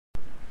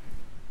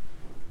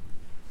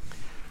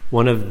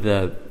One of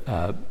the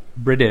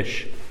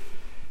British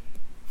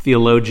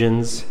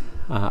theologians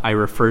I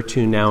refer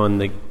to now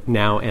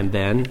and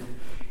then,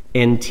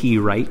 N.T.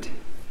 Wright,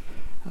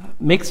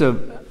 makes a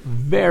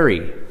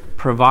very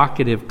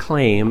provocative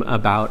claim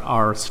about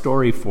our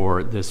story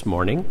for this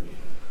morning.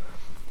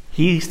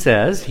 He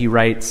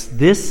writes,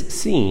 this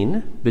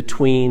scene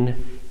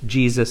between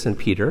Jesus and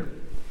Peter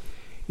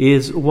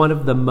is one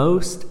of the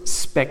most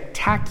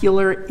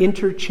spectacular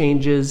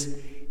interchanges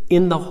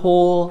in the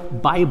whole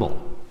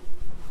Bible.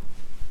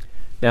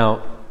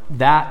 Now,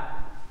 that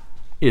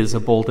is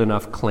a bold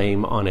enough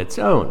claim on its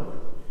own,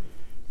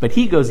 but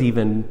he goes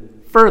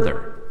even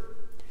further.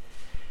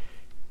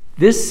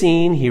 This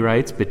scene, he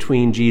writes,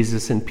 between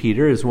Jesus and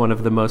Peter is one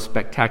of the most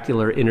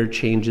spectacular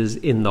interchanges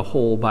in the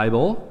whole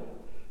Bible,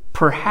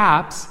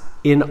 perhaps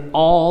in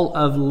all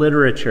of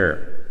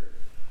literature.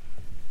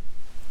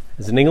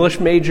 As an English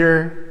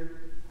major,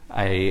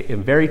 I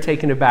am very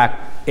taken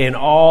aback. In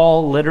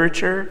all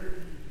literature,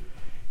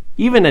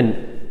 even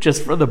in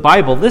just for the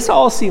Bible, this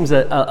all seems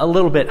a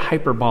little bit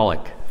hyperbolic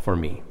for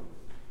me.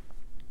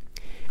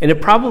 And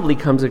it probably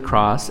comes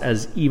across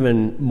as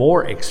even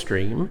more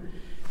extreme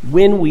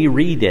when we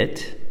read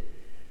it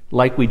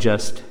like we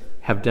just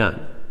have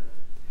done.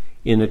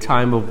 In a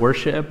time of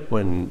worship,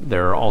 when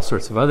there are all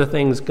sorts of other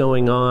things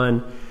going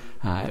on,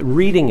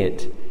 reading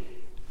it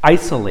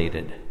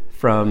isolated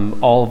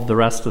from all of the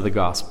rest of the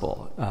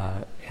gospel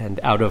and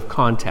out of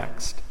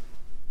context.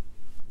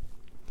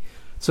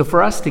 So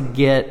for us to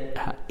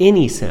get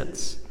any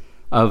sense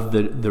of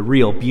the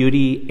real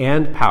beauty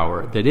and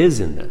power that is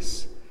in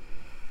this,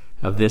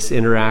 of this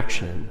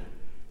interaction,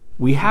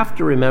 we have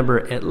to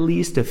remember at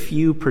least a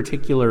few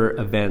particular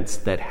events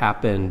that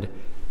happened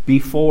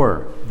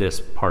before this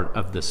part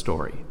of the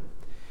story.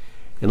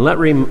 And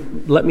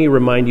let me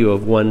remind you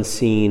of one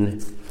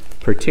scene,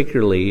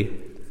 particularly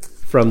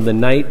from the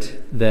night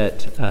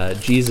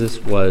that Jesus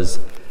was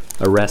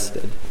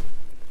arrested.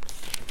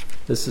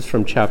 This is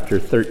from chapter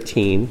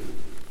 13,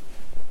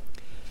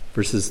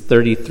 verses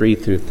 33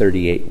 through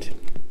 38.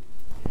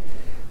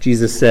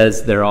 Jesus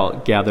says, they're all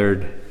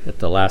gathered at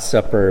the Last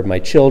Supper. My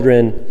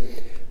children,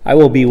 I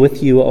will be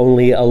with you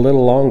only a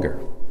little longer.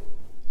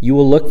 You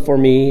will look for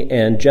me,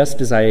 and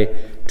just as I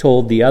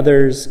told the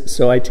others,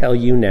 so I tell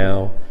you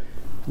now,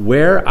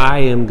 where I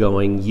am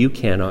going, you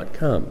cannot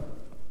come.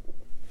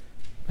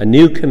 A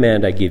new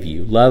command I give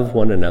you, love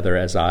one another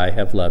as I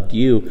have loved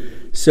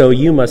you, so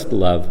you must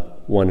love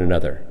one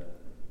another.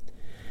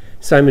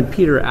 Simon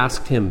Peter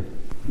asked him,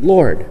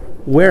 Lord,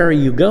 where are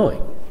you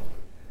going?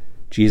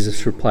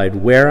 Jesus replied,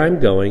 where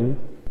I'm going,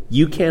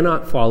 you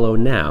cannot follow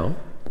now,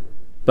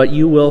 but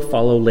you will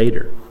follow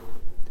later.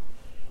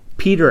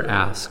 Peter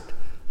asked,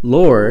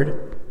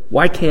 Lord,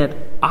 why can't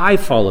I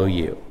follow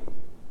you?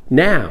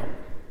 Now,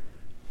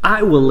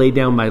 I will lay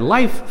down my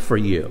life for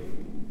you.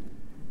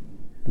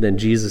 Then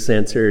Jesus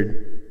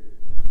answered,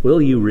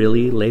 will you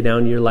really lay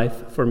down your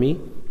life for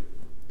me?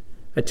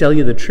 I tell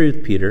you the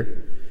truth,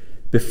 Peter,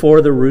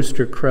 before the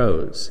rooster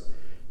crows,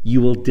 you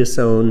will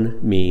disown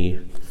me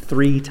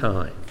 3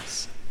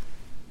 times.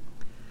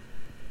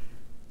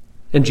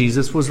 And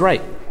Jesus was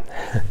right.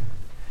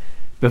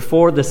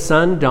 Before the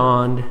sun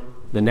dawned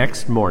the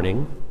next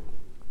morning,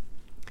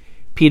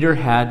 Peter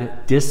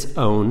had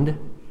disowned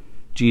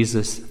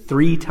Jesus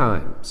 3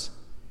 times.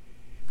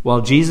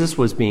 While Jesus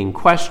was being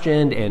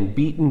questioned and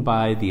beaten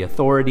by the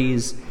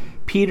authorities,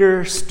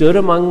 Peter stood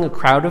among a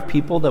crowd of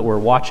people that were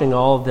watching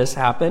all of this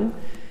happen,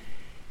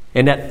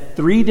 and at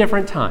 3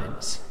 different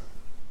times,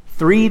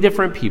 3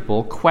 different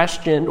people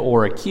questioned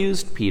or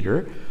accused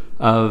Peter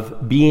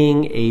of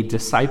being a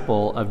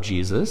disciple of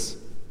Jesus,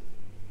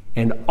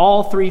 and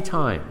all 3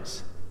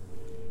 times,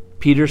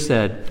 Peter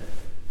said,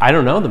 I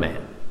don't know the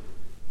man.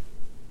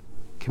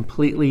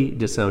 Completely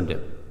disowned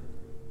him.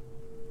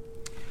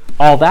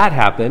 All that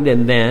happened,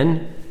 and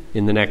then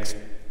in the next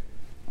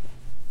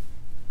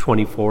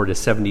 24 to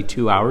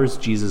 72 hours,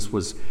 Jesus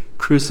was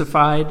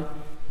crucified,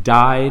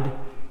 died,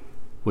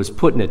 was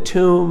put in a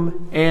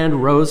tomb,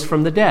 and rose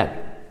from the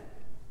dead.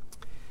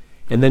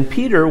 And then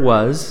Peter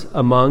was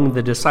among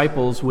the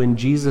disciples when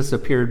Jesus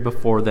appeared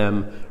before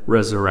them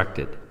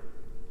resurrected.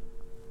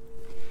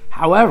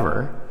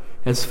 However,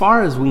 as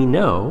far as we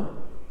know,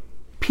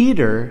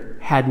 Peter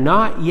had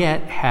not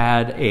yet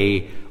had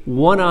a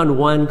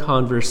one-on-one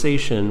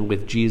conversation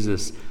with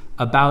Jesus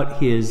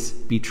about his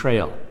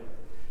betrayal,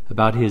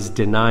 about his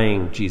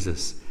denying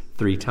Jesus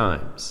 3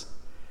 times,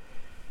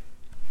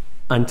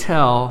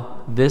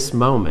 until this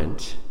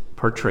moment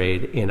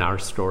portrayed in our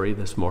story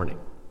this morning.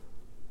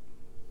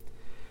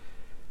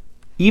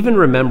 Even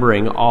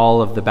remembering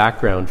all of the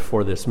background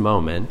for this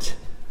moment,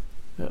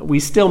 we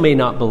still may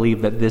not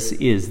believe that this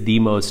is the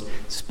most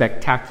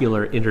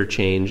spectacular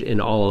interchange in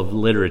all of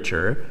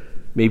literature,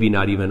 maybe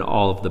not even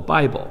all of the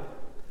Bible.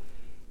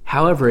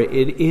 However,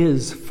 it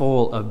is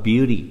full of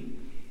beauty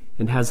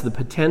and has the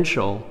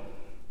potential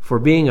for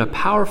being a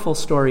powerful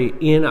story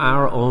in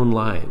our own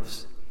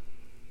lives.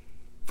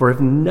 For if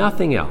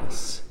nothing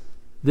else,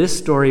 this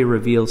story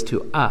reveals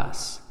to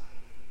us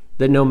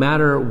that no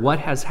matter what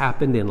has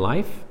happened in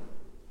life,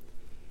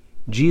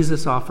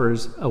 Jesus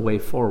offers a way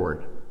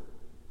forward.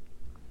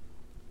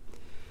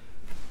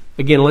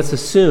 Again, let's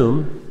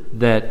assume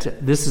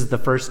that this is the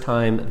first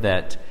time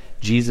that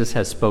Jesus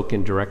has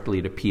spoken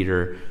directly to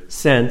Peter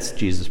since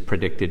Jesus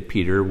predicted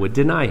Peter would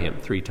deny him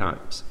 3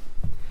 times.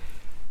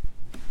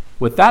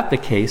 With that the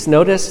case,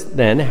 notice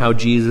then how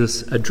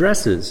Jesus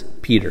addresses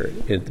Peter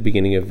at the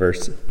beginning of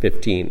verse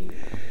 15.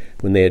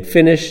 When they had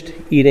finished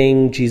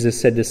eating, Jesus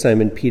said to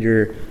Simon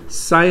Peter,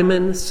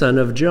 "Simon, son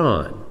of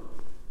John."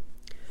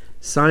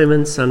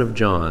 Simon, son of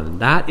John.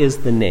 That is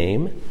the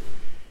name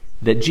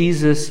that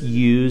Jesus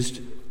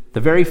used the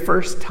very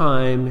first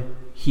time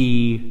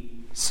he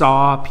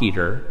saw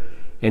Peter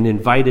and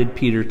invited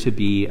Peter to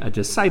be a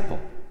disciple.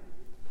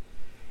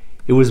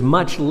 It was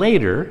much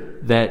later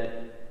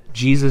that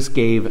Jesus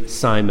gave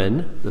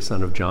Simon, the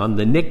son of John,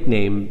 the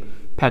nickname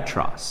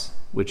Petros,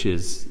 which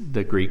is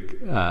the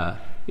Greek,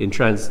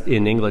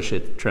 in English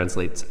it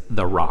translates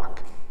the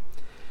rock.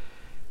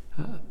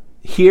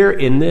 Here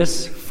in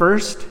this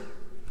first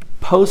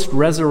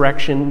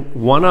post-resurrection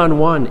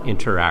one-on-one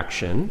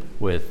interaction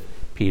with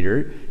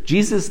Peter,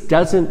 Jesus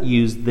doesn't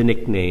use the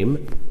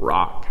nickname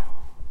rock.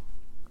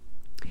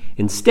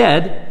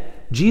 Instead,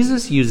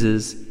 Jesus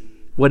uses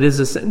what is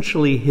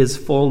essentially his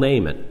full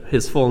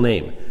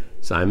name,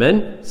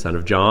 Simon, son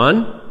of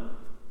John.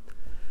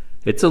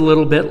 It's a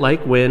little bit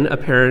like when a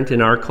parent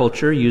in our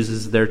culture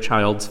uses their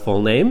child's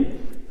full name,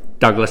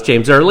 Douglas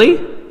James Early.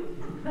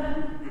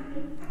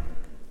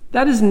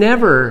 That is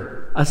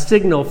never a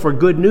signal for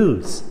good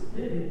news.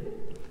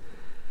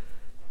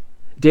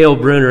 Dale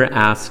Bruner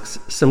asks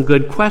some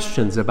good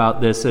questions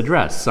about this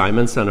address,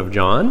 Simon, son of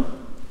John.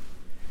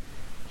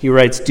 He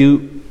writes,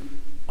 do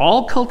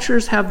all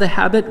cultures have the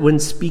habit when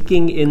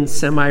speaking in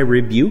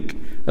semi-rebuke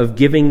of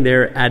giving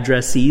their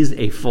addressees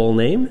a full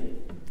name?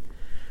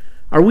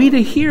 Are we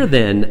to hear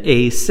then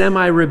a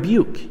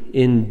semi-rebuke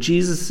in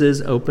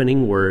Jesus'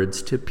 opening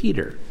words to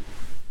Peter?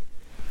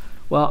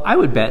 Well, I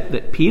would bet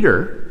that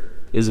Peter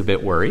is a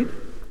bit worried.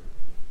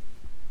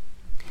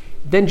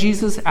 Then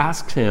Jesus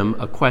asks him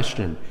a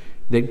question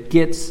that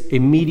gets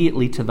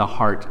immediately to the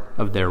heart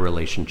of their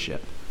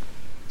relationship.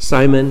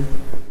 Simon,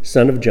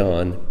 son of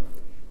John,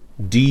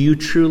 do you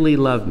truly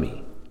love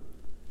me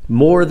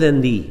more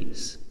than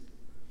these?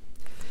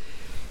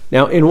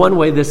 Now, in one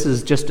way, this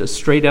is just a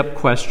straight-up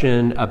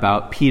question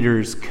about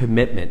Peter's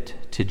commitment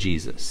to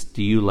Jesus.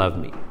 Do you love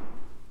me?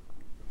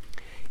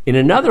 In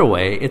another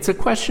way, it's a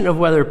question of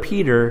whether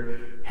Peter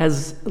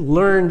has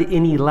learned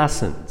any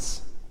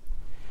lessons.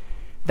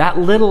 That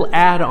little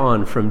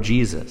add-on from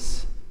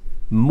Jesus,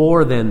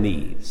 more than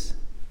these.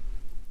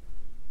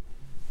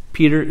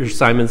 Peter, or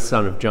Simon,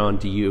 son of John,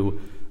 do you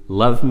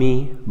love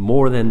me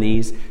more than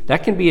these?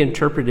 That can be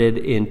interpreted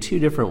in 2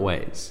 different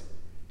ways.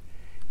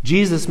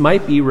 Jesus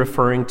might be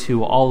referring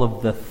to all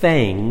of the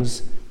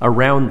things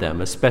around them,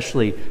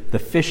 especially the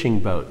fishing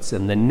boats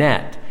and the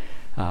net,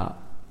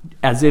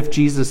 as if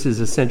Jesus is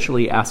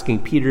essentially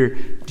asking Peter,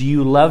 do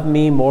you love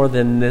me more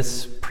than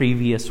this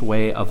previous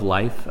way of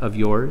life of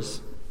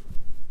yours?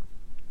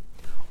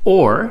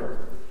 Or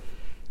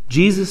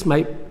Jesus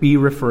might be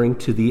referring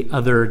to the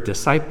other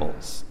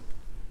disciples,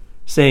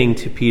 saying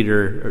to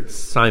Peter, or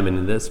Simon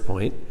at this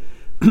point,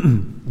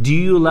 do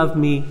you love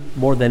me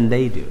more than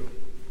they do?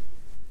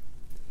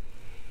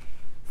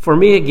 For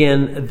me,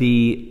 again,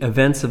 the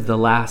events of the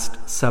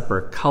Last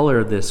Supper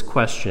color this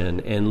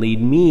question and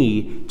lead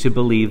me to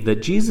believe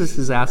that Jesus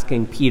is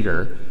asking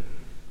Peter,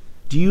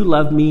 do you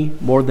love me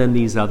more than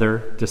these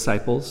other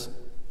disciples?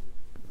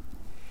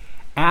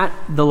 At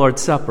the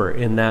Lord's Supper,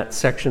 in that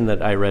section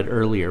that I read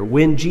earlier,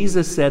 when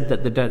Jesus said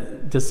that the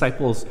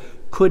disciples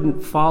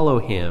couldn't follow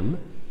him,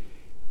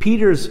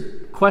 Peter's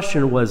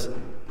question was,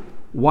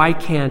 why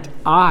can't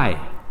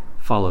I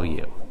follow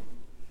you?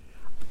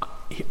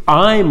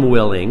 I'm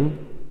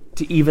willing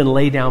to even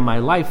lay down my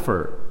life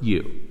for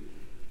you.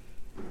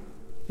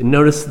 And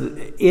notice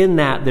in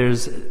that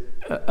there's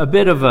a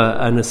bit of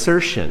an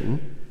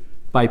assertion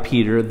by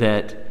Peter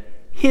that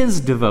his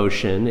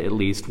devotion, at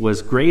least,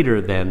 was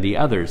greater than the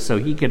others, so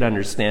he could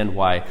understand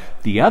why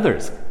the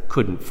others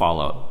couldn't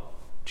follow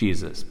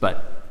Jesus.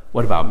 But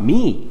what about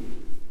me?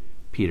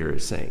 Peter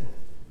is saying.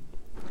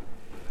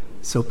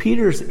 So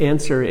Peter's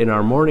answer in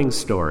our morning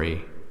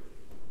story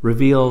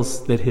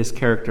reveals that his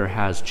character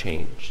has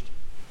changed.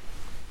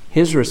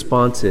 His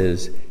response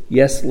is,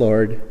 yes,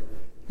 Lord,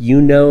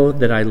 you know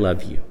that I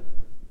love you.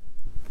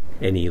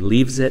 And he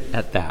leaves it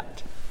at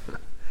that.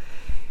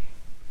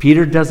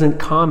 Peter doesn't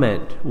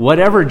comment,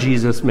 whatever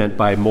Jesus meant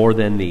by more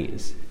than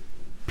these.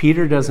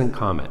 Peter doesn't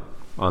comment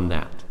on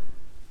that.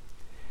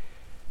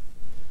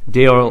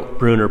 Dale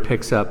Bruner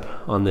picks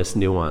up on this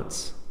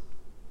nuance.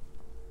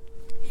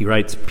 He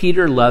writes,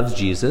 Peter loves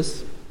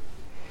Jesus,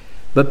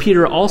 but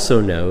Peter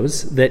also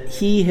knows that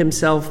he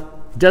himself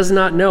does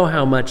not know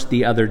how much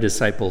the other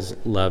disciples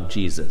love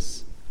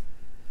Jesus.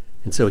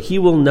 And so he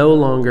will no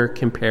longer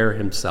compare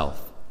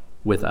himself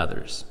with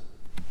others.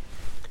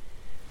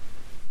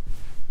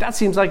 That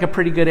seems like a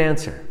pretty good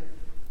answer.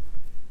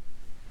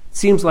 It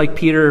seems like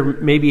Peter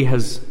maybe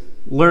has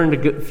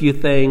learned a few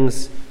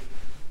things,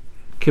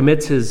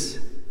 commits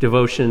his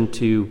devotion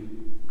to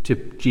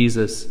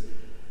Jesus.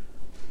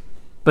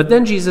 But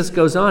then Jesus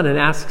goes on and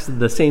asks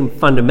the same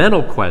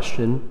fundamental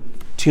question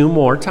 2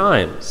 more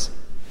times.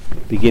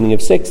 Beginning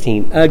of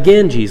 16,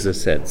 again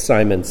Jesus said,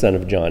 Simon, son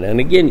of John, and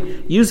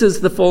again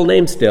uses the full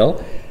name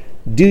still,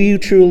 do you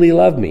truly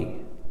love me?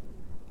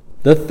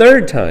 The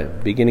 3rd time,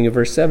 beginning of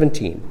verse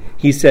 17,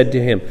 he said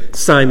to him,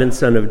 Simon,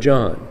 son of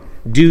John,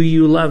 do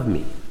you love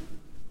me?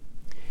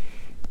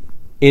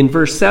 In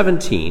verse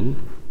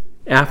 17,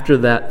 after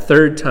that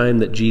 3rd time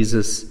that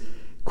Jesus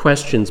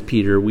questions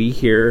Peter, we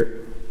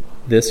hear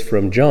this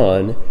from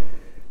John.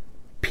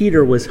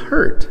 Peter was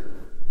hurt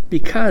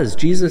because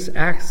Jesus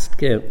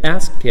asked him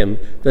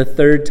the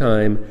 3rd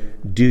time,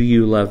 do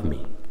you love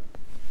me?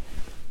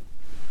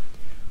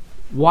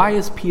 Why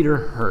is Peter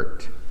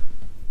hurt?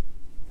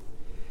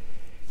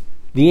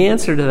 The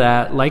answer to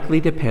that likely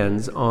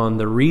depends on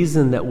the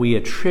reason that we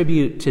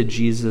attribute to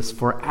Jesus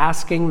for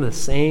asking the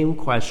same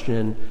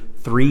question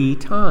 3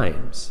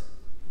 times.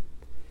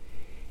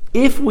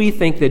 If we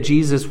think that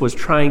Jesus was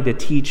trying to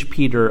teach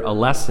Peter a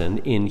lesson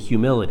in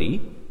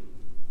humility,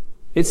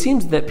 it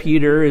seems that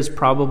Peter is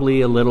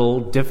probably a little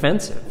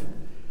defensive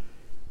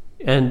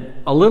and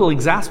a little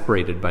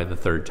exasperated by the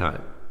 3rd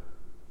time.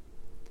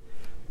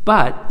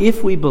 But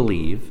if we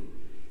believe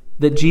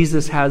that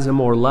Jesus has a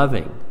more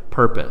loving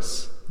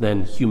purpose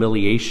than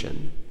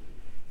humiliation,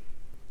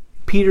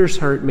 Peter's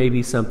hurt may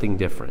be something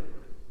different.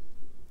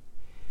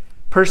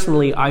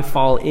 Personally, I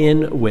fall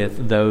in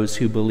with those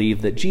who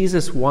believe that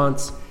Jesus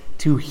wants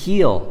to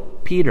heal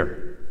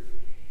Peter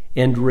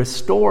and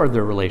restore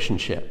the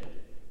relationship.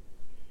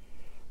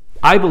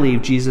 I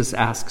believe Jesus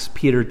asks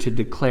Peter to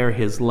declare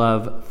his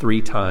love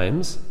 3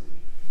 times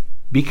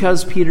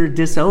because Peter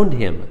disowned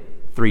him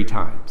 3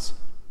 times.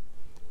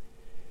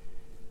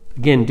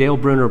 Again, Dale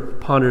Bruner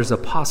ponders a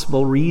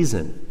possible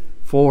reason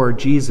for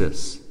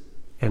Jesus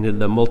and in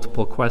the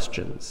multiple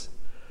questions.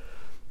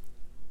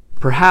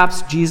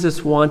 Perhaps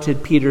Jesus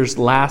wanted Peter's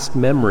last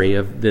memory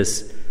of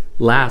this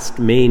last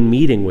main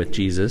meeting with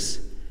Jesus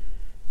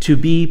to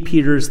be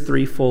Peter's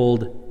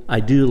 3-fold, I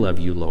do love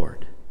you,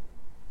 Lord,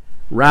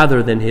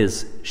 rather than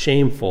his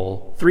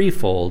shameful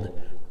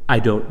 3-fold, I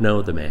don't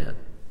know the man.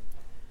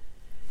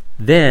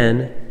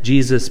 Then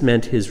Jesus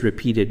meant his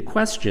repeated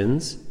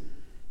questions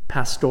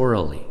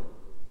pastorally.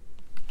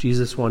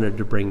 Jesus wanted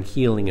to bring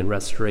healing and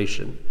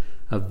restoration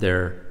of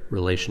their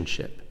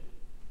relationship.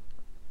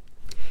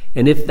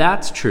 And if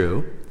that's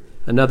true,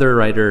 another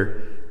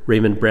writer,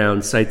 Raymond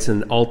Brown, cites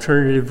an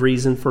alternative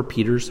reason for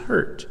Peter's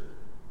hurt.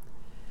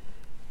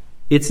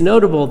 It's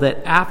notable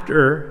that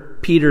after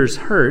Peter's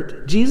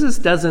hurt, Jesus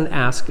doesn't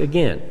ask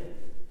again.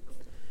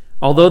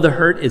 Although the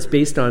hurt is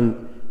based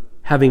on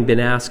having been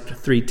asked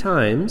 3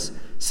 times,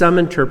 some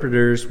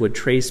interpreters would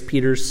trace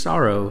Peter's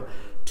sorrow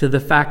to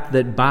the fact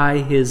that by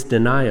his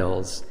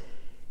denials,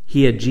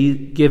 he had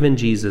given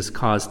Jesus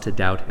cause to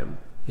doubt him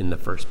in the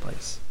first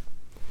place.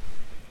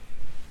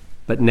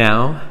 But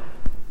now,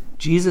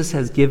 Jesus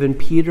has given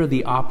Peter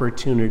the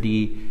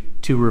opportunity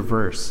to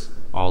reverse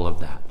all of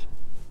that.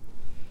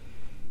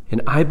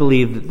 And I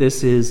believe that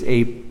this is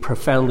a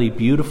profoundly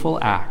beautiful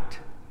act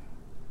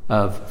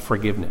of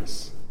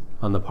forgiveness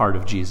on the part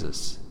of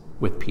Jesus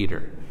with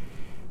Peter.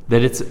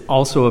 That it's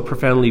also a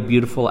profoundly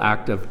beautiful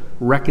act of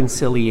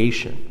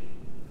reconciliation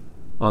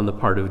on the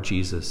part of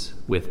Jesus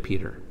with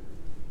Peter.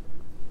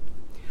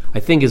 I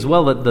think as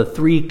well that the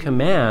 3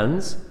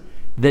 commands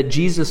that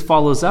Jesus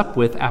follows up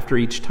with after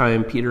each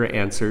time Peter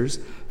answers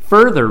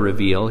further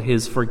reveal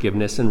his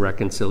forgiveness and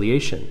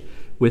reconciliation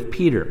with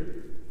Peter.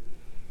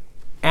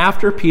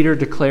 After Peter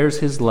declares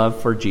his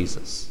love for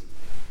Jesus,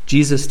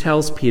 Jesus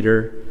tells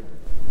Peter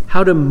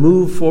how to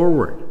move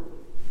forward.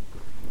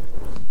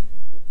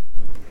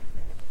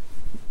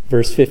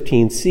 Verse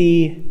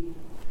 15c,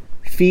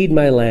 feed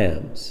my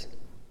lambs.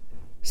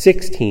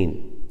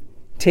 16,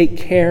 take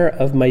care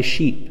of my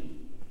sheep.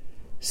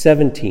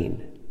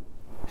 17,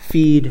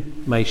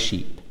 feed my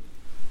sheep.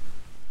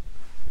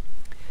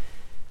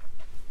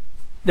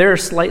 There are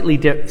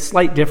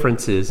slight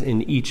differences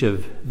in each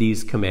of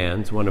these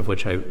commands, one of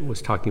which I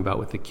was talking about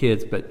with the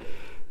kids, but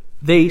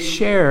they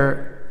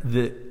share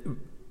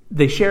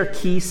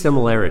key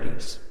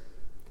similarities.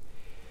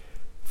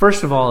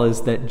 First of all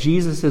is that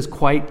Jesus is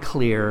quite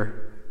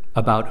clear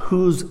about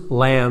whose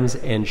lambs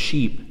and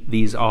sheep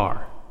these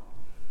are.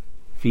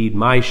 Feed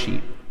my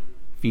sheep,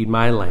 feed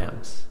my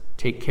lambs,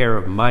 take care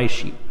of my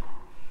sheep.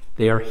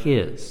 They are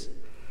his.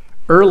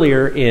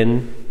 Earlier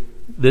in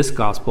this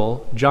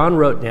gospel, John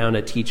wrote down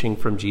a teaching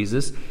from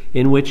Jesus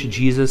in which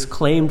Jesus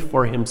claimed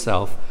for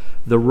himself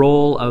the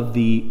role of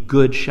the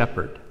good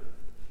shepherd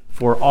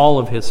for all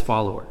of his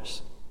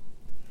followers.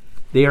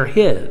 They are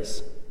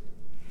his.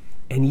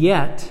 And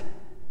yet,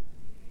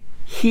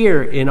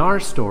 here in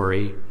our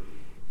story,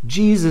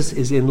 Jesus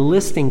is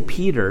enlisting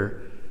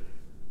Peter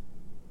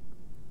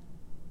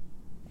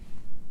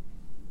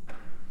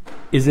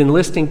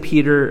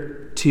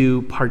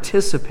to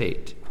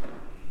participate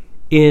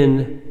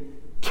in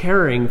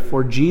caring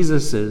for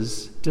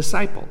Jesus'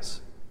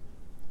 disciples.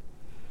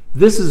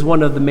 This is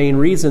one of the main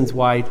reasons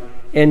why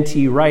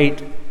N.T.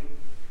 Wright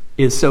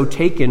is so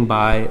taken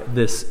by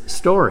this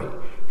story,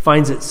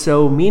 finds it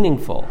so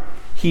meaningful.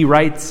 He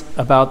writes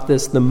about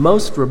this: the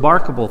most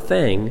remarkable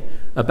thing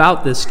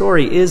about this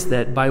story is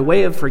that by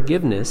way of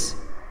forgiveness,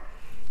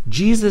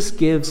 Jesus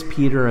gives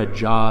Peter a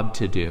job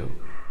to do.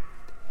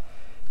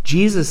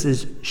 Jesus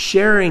is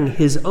sharing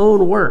his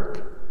own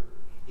work,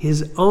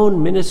 his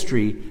own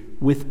ministry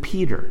with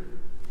Peter.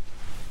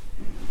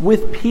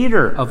 With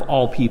Peter, of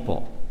all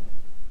people.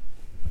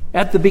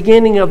 At the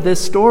beginning of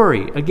this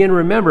story, again,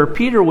 remember,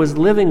 Peter was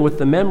living with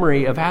the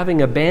memory of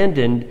having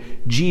abandoned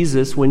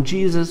Jesus when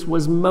Jesus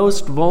was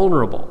most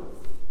vulnerable.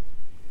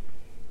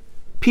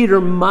 Peter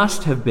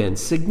must have been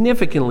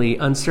significantly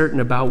uncertain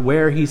about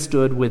where he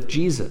stood with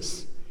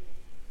Jesus.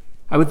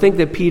 I would think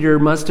that Peter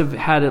must have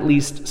had at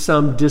least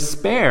some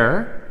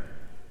despair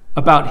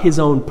about his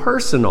own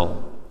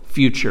personal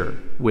future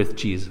with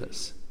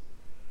Jesus.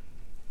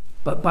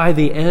 But by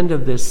the end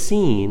of this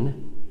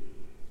scene,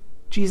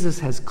 Jesus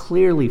has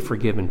clearly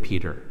forgiven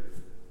Peter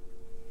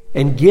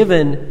and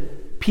given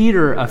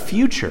Peter a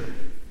future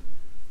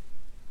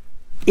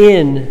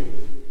in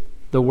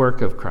the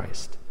work of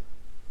Christ.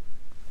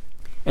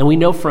 And we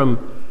know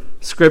from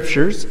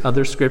scriptures,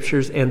 other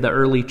scriptures, and the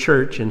early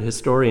church and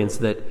historians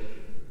that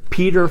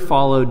Peter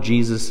followed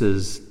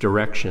Jesus'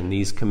 direction,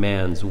 these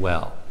commands,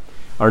 well.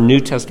 Our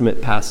New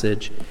Testament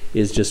passage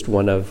is just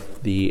one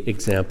of the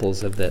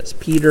examples of this.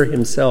 Peter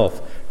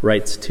himself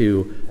writes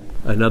to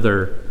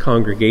another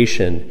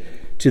congregation,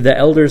 "To the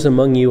elders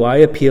among you I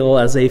appeal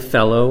as a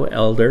fellow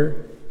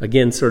elder,"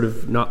 again, sort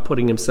of not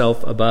putting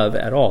himself above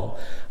at all,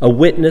 "a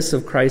witness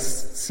of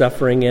Christ's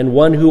suffering and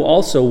one who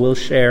also will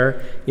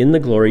share in the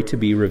glory to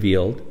be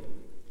revealed.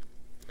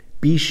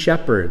 Be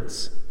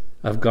shepherds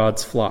of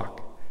God's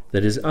flock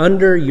that is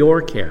under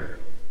your care,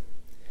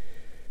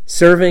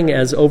 serving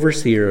as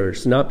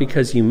overseers, not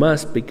because you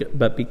must,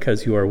 but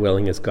because you are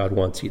willing as God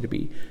wants you to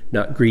be,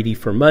 not greedy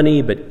for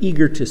money, but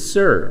eager to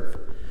serve,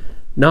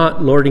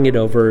 not lording it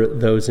over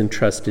those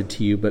entrusted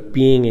to you, but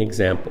being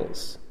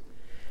examples.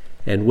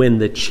 And when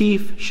the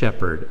chief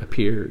shepherd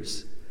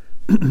appears,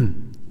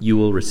 you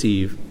will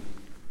receive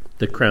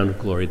the crown of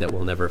glory that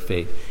will never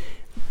fade."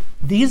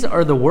 These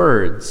are the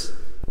words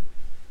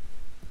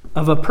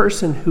of a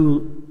person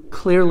who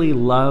clearly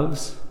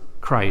loves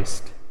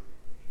Christ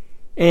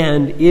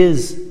and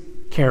is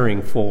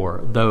caring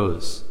for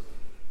those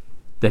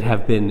that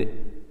have been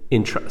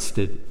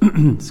entrusted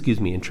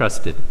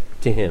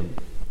to him.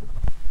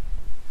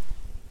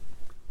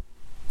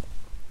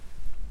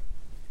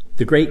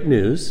 The great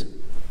news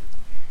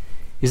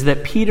is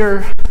that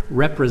Peter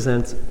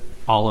represents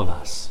all of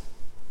us.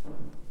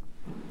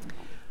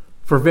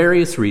 For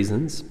various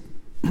reasons,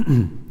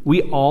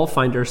 we all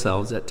find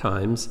ourselves at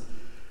times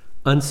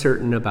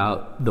uncertain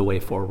about the way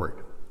forward.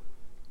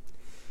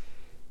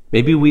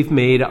 Maybe we've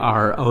made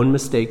our own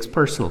mistakes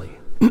personally.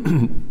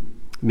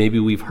 Maybe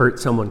we've hurt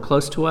someone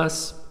close to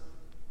us.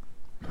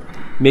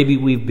 Maybe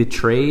we've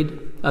betrayed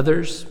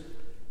others.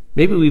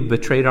 Maybe we've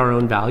betrayed our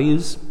own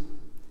values.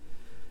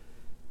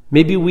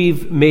 Maybe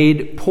we've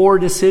made poor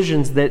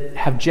decisions that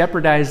have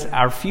jeopardized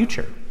our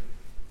future,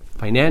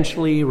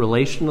 financially,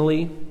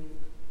 relationally.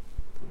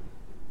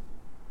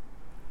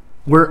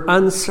 We're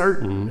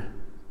uncertain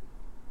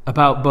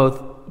about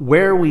both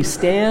where we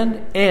stand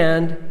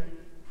and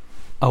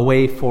a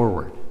way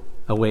forward,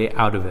 a way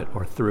out of it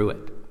or through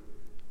it.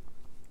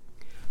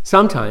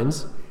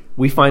 Sometimes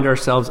we find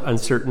ourselves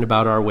uncertain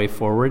about our way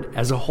forward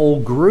as a whole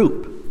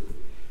group.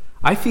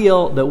 I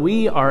feel that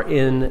we are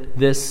in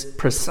this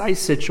precise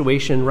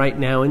situation right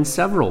now in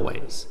several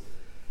ways.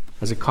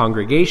 As a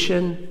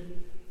congregation,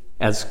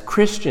 as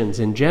Christians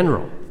in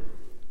general,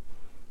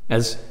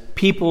 as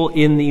people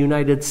in the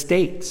United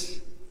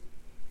States,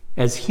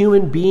 as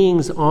human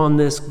beings on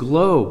this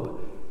globe,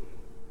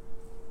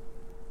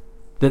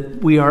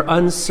 that we are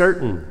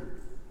uncertain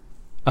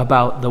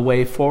about the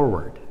way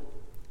forward.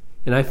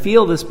 And I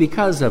feel this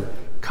because of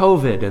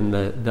COVID and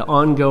the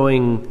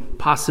ongoing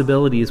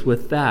possibilities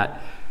with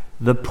that,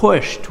 the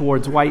push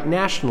towards white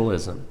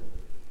nationalism,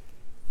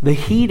 the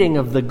heating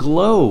of the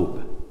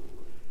globe.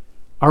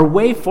 Our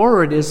way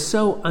forward is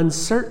so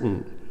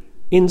uncertain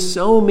in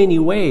so many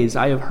ways.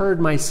 I have heard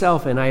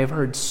myself and I have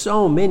heard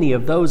so many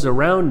of those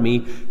around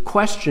me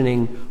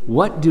questioning,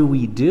 what do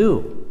we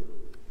do?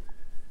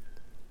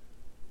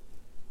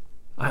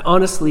 I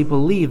honestly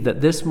believe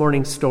that this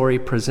morning's story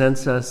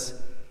presents us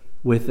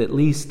with at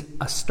least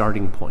a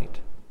starting point.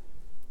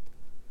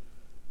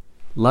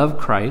 Love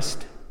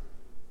Christ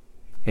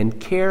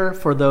and care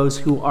for those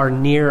who are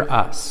near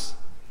us,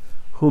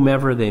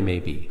 whomever they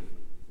may be.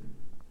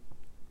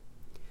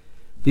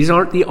 These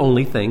aren't the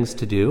only things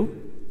to do.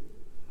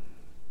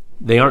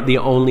 They aren't the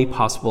only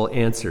possible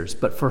answers.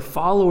 But for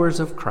followers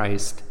of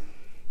Christ,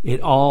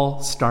 it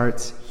all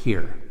starts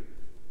here.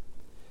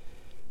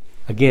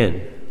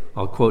 Again,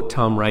 I'll quote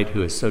Tom Wright,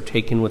 who is so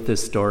taken with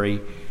this story.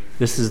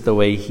 This is the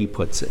way he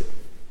puts it.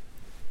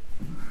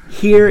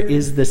 Here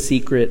is the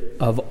secret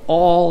of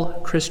all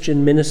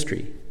Christian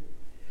ministry,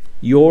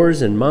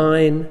 yours and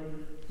mine,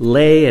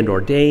 lay and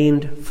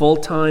ordained,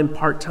 full-time,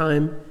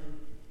 part-time.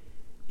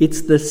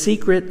 It's the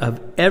secret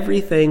of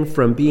everything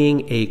from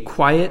being a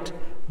quiet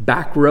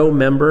back row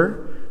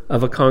member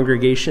of a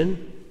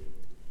congregation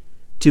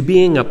to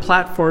being a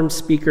platform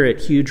speaker at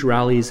huge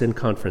rallies and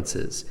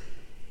conferences.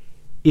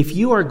 If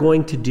you are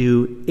going to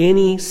do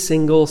any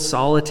single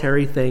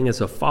solitary thing as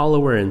a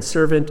follower and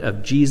servant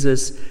of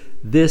Jesus,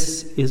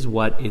 this is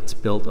what it's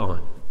built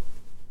on.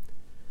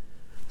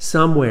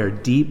 Somewhere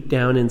deep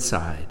down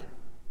inside,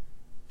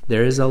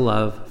 there is a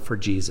love for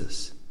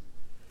Jesus.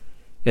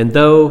 And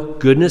though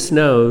goodness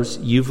knows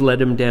you've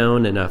let him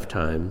down enough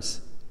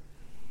times,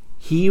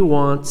 he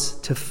wants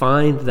to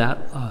find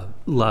that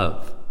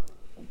love,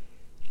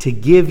 to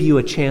give you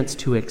a chance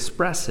to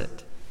express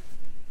it,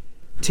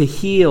 to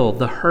heal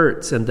the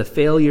hurts and the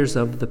failures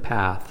of the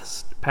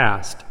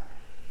past,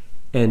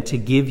 and to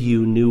give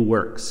you new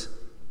works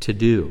to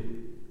do.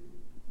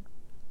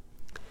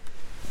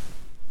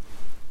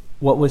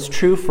 What was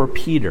true for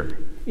Peter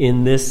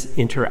in this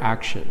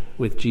interaction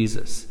with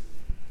Jesus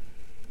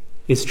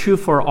is true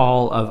for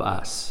all of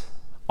us,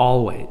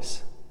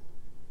 always.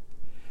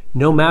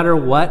 No matter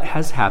what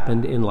has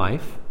happened in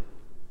life,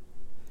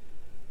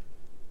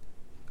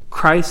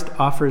 Christ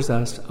offers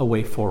us a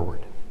way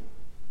forward.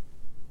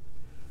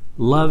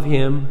 Love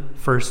him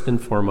first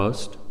and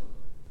foremost,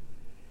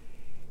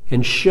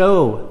 and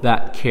show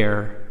that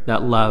care,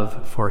 that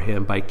love for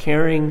him by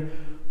caring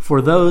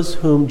for those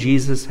whom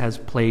Jesus has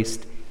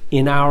placed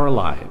in our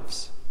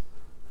lives.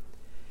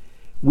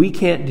 We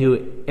can't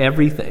do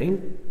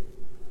everything.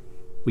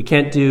 We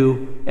can't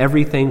do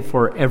everything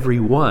for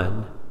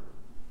everyone,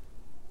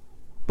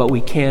 but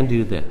we can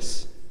do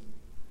this.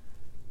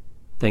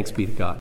 Thanks be to God.